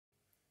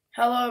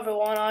Hello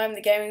everyone, I'm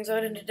the Gaming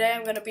Zone, and today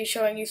I'm going to be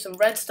showing you some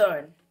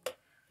redstone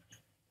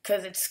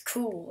because it's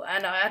cool.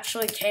 And I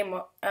actually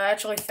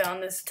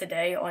found this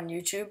today on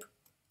YouTube,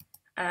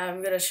 and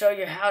I'm going to show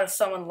you how to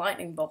summon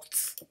lightning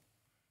bolts.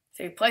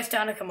 So you place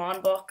down a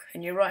command block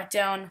and you write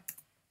down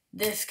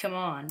this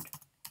command: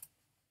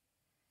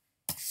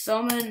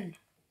 summon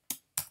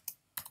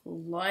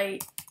lightning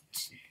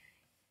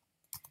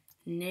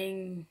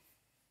bolts.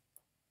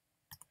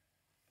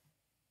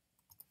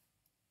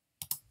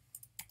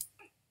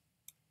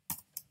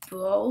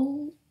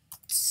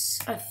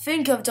 I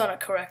think I've done it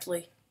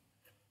correctly.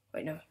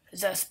 Wait, no,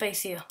 is that a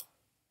space here?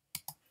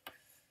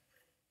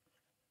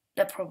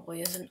 That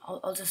probably isn't.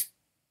 I'll just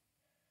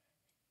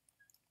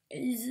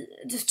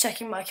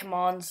checking my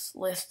commands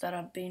list that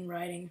I've been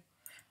writing.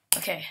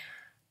 Okay.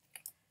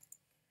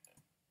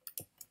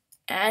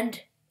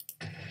 And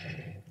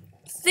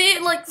see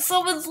it like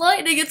summons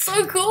lightning. It's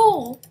so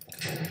cool.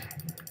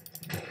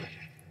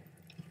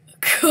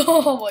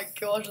 Oh my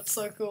gosh, it's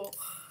so cool.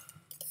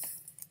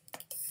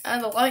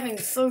 And the lightning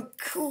is so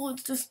cool.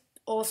 It's just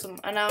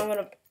awesome. And now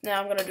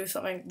I'm gonna do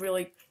something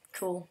really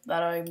cool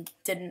that I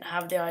didn't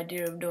have the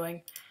idea of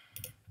doing.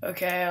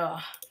 Okay.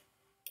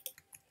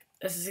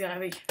 This is gonna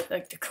be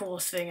like the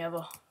coolest thing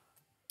ever.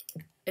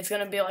 It's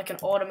gonna be like an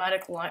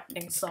automatic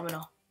lightning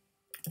summoner.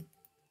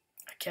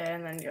 Okay,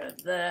 and then go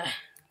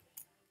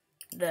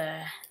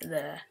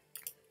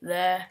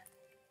there,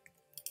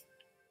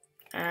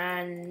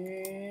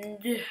 and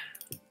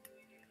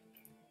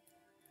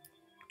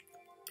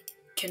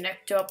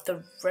connect up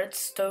the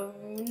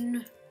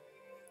redstone.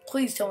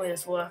 Please tell me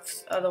this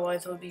works,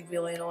 otherwise it would be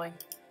really annoying.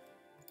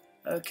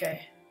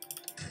 Okay.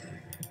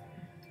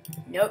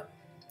 Nope.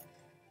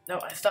 No,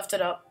 I stuffed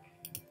it up.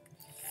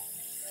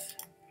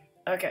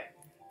 Okay.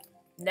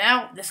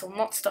 Now, this will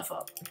not stuff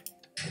up.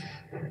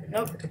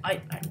 Nope,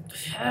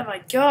 oh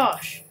my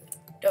gosh.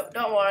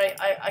 Don't worry,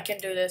 I can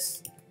do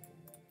this.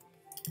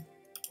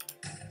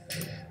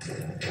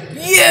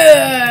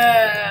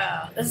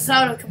 Yeah! This is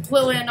how to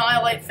completely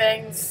annihilate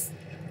things.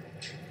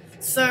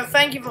 So,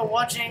 thank you for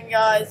watching,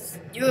 guys.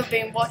 You have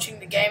been watching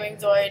The Gaming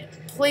Zoid.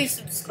 Please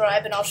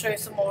subscribe and I'll show you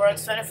some more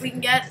redstone. If we can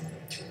get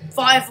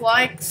 5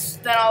 likes,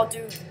 then I'll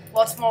do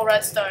lots more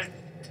redstone.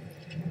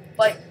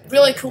 Like,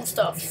 really cool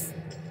stuff.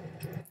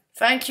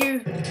 Thank you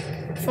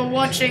for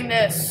watching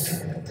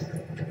this.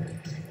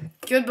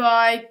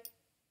 Goodbye.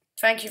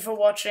 Thank you for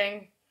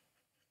watching.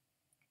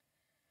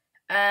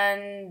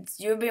 And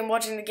you've been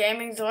watching The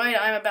Gaming Zoid.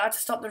 I'm about to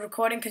stop the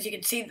recording because you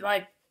can see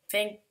my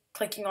thing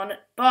clicking on it.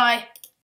 Bye.